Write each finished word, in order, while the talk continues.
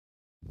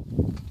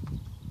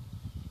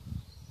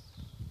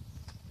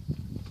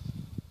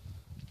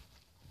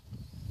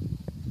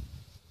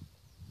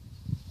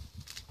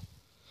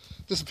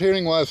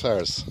Disappearing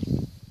wildflowers.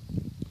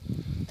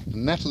 The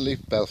nettle leaf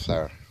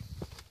bellflower.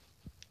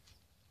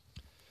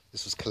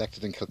 This was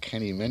collected in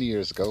Kilkenny many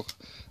years ago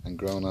and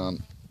grown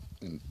on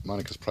in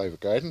Monica's private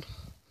garden.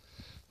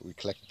 We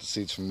collected the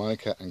seeds from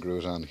Monica and grew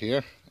it on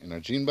here in our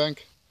gene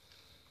bank.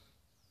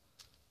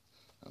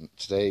 And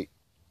today,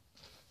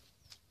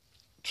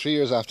 3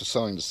 years after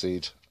sowing the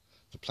seed,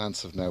 the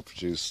plants have now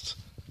produced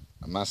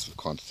a massive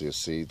quantity of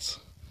seeds,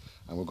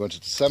 and we're going to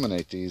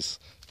disseminate these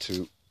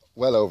to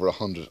well over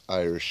 100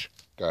 Irish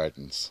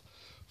gardens,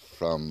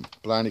 from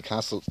Blarney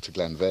Castle to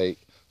Glenveigh,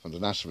 from the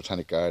National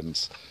Botanic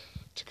Gardens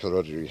to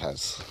Kilruddery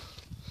House.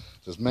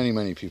 There's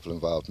many people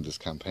involved in this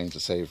campaign to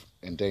save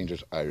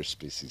endangered Irish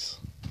species.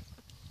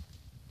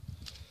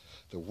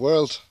 The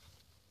World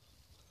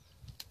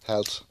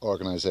Health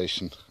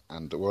Organization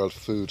and the World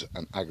Food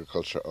and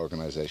Agriculture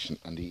Organization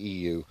and the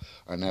EU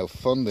are now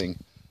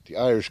funding the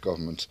Irish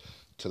government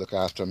to look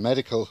after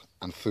medical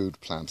and food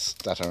plants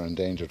that are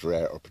endangered,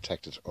 rare or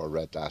protected or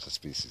red data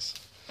species.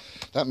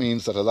 That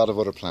means that a lot of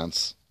other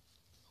plants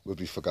will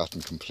be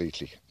forgotten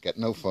completely, get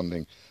no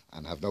funding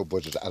and have no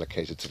budget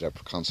allocated to their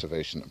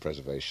conservation and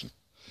preservation.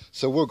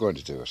 So we're going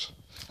to do it.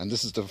 And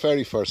this is the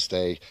very first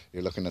day,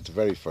 you're looking at the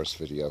very first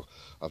video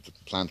of the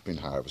plant being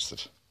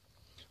harvested.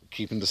 We're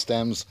keeping the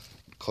stems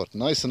cut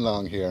nice and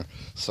long here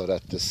so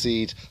that the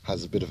seed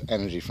has a bit of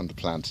energy from the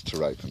plant to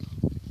ripen.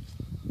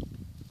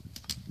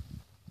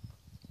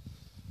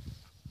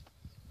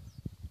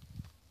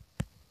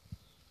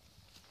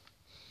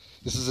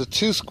 This is a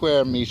 2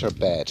 square metre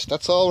bed.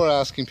 That's all we're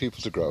asking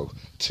people to grow.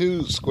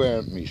 2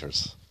 square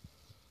metres.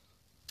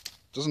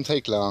 Doesn't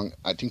take long.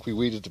 I think we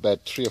weeded the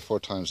bed 3 or 4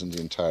 times in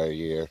the entire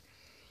year.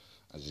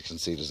 As you can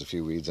see, there's a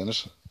few weeds in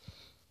it.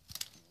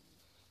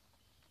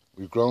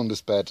 We've grown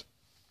this bed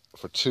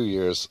for 2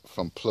 years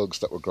from plugs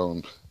that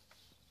were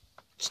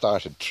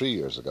started 3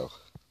 years ago.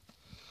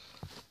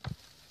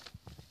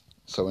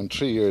 So in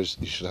 3 years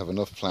you should have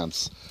enough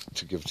plants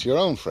to give to your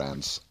own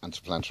friends and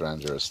to plant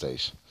around your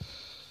estate.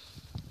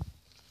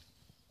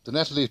 The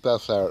nettle leaf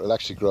bellflower will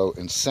actually grow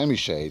in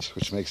semi-shade,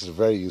 which makes it a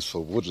very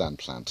useful woodland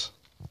plant.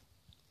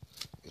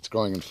 It's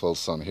growing in full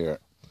sun here,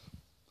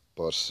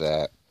 but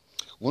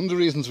one of the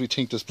reasons we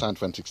think this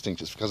plant went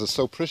extinct is because it's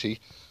so pretty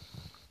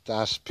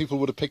that people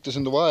would have picked it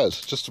in the wild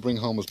just to bring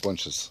home as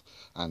bunches,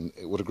 and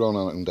it would have grown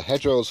on in the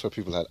hedgerows where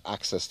people had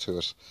access to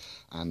it,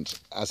 and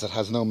as it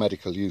has no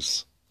medical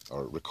use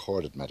or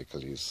recorded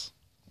medical use,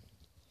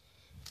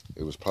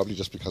 it was probably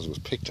just because it was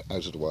picked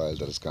out of the wild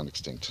that it's gone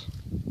extinct.